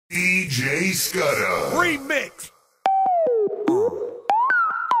DJ Scudder Remix.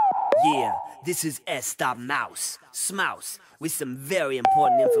 Yeah, this is S. Mouse, Smouse, with some very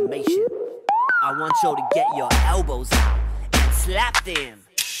important information. I want y'all to get your elbows out and slap them.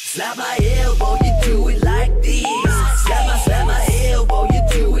 Slap my elbow, you do it like this. Slap my elbow, you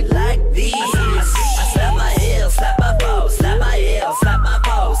do it like this. I slap my heel, slap my bow, slap my heel, slap my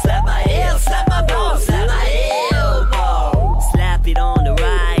bow, slap my heel, slap my bow, slap my elbow. Slap it on the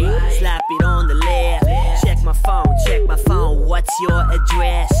right, slap it on the left. Check my phone, what's your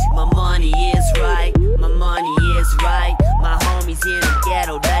address? My money is right, my money is right. My homies in the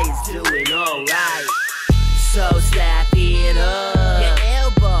ghetto, they is doing alright. So slap it up, your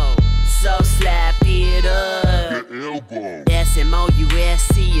elbow. So slap it up, your elbow.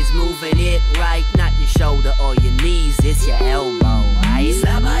 SMOUSC is moving it right, not your shoulder or your knees, it's your elbow, right?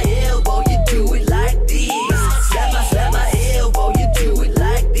 Slap my elbow, you do it like this. Slap my elbow, you do it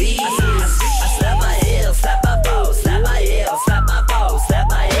like this. I slap my heel, slap my bow, slap my heel, slap my bow, slap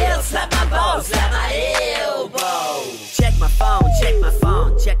my heel, slap my bow, slap my elbow. Check my phone, check my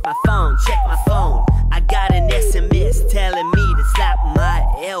phone, check my phone, check my phone. I got an SMS telling me to slap my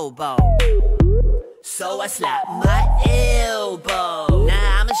elbow. So I slap my elbow.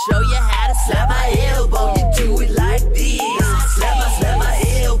 Now I'ma show you how to slap my elbow. You do it like this. Slap my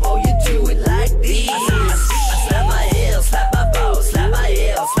elbow. You do it like this. I slap my heel, slap my bow, slap my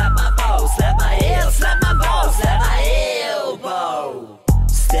heel, slap my bow, slap my heel, slap my bow, slap my elbow.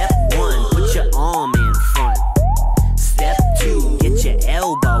 Step 1, put your arm in front. Step 2, get your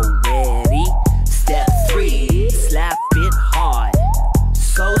elbow ready. Step 3, slap it hard.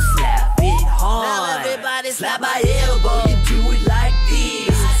 So slap it hard. Now everybody slap my elbow. You do it like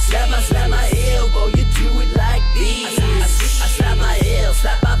this. Slap my elbow. You do it like this. I slap my heel,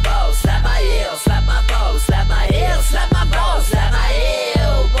 slap my bow, slap my heel, slap my bow, slap my heel, slap my bow, slap my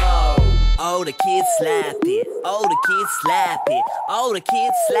elbow. Oh, the kids slap it. Oh, the kids slap it. Oh, the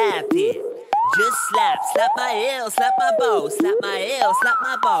kids slap it. Just slap my heel, slap my bow, slap my heel, slap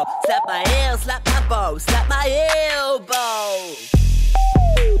my bow, slap my heel, slap my bow, slap my elbow.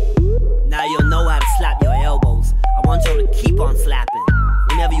 Now you'll know how to slap your elbows. I want you to keep on slapping.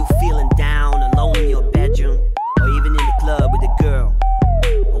 Whenever you're feeling down, alone in your bedroom, or even in the club with a girl,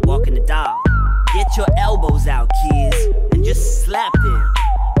 or walking the dog. Get your elbows out, kids, and just slap them.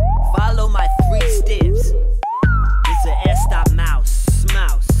 Follow my 3 steps. It's a S. Mouse,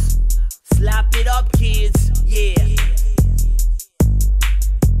 Smouse. Slap it up, kids, yeah.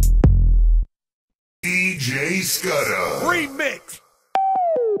 DJ Scudder Remix.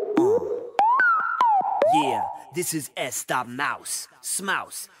 Yeah, this is S. Mouse,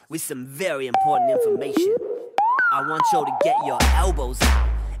 Smouse, with some very important information. I want y'all to get your elbows out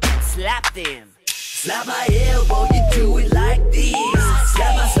and slap them. Slap my elbow, you do it like this.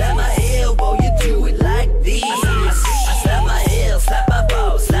 Slap my elbow, you do it like this. I slap my heel, slap my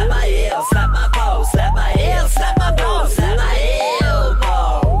bow, slap my heel, slap my bow, slap my heel, slap my bow, slap my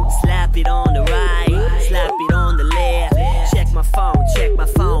elbow. Slap it on the right, slap it on the left. Check my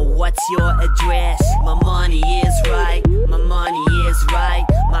phone, what's your address? My money is right, my money is right.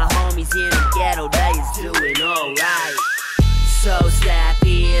 My homies in the ghetto, they is doing alright. So slap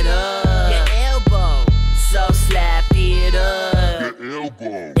it up, your elbow. So slap it up, your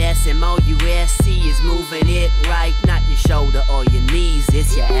elbow. SMOUSC is moving it right, not your shoulder or your knees,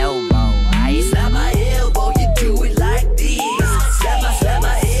 it's your elbow, right? Slap my elbow, you do it like this. Slap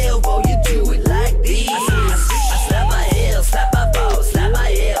my elbow, you do it like this. I slap my heel, slap my bow, slap my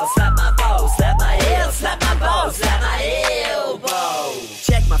heel, slap my bow, slap my heel, slap my bow, slap my elbow.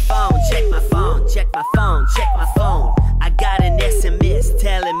 Check my phone, check my phone, check my phone, check my phone. I got an SMS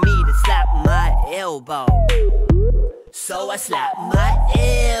telling me to slap my elbow. So I slap my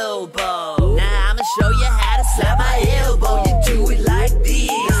elbow.